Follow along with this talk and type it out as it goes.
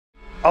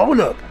Oh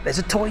look, there's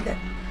a toilet.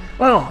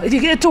 Well, if you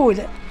get a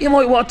toilet, you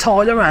might want to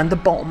tile around the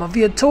bottom of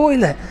your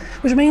toilet,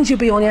 which means you'll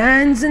be on your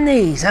hands and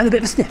knees, having a bit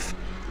of a sniff.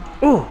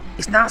 Oh,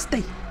 it's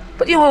nasty.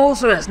 But you know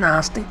also that's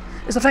nasty?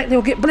 It's the fact that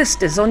you'll get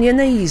blisters on your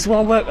knees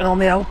while working on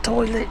the old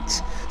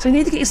toilets. So you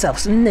need to get yourself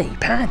some knee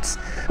pads.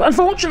 But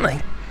unfortunately,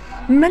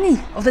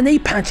 many of the knee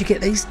pads you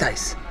get these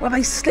days, well,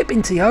 they slip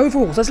into your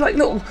overalls. There's like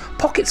little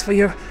pockets in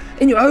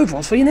your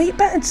overalls for your knee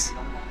pads.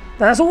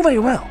 Now that's all very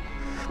well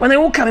when they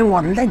all come in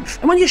one length.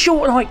 And when you're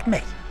short like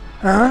me,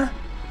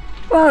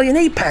 well, your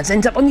knee pads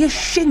end up on your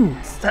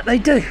shins, that they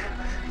do.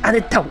 And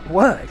it don't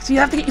work. So you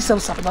have to get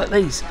yourself something like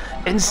these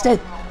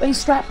instead. These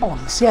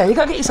strap-ons. Yeah, you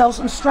got to get yourself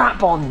some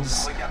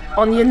strap-ons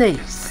on your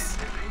knees.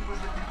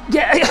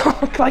 Yeah,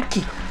 oh,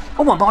 crikey.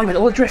 Oh, my mind went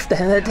all adrift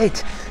there, it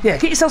did. Yeah,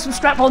 get yourself some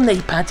strap-on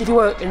knee pads if you're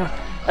working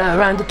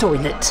around the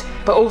toilet.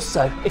 But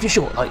also, if you're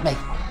short like me.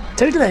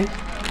 Toodaloo.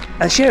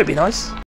 And sure, it'd be nice.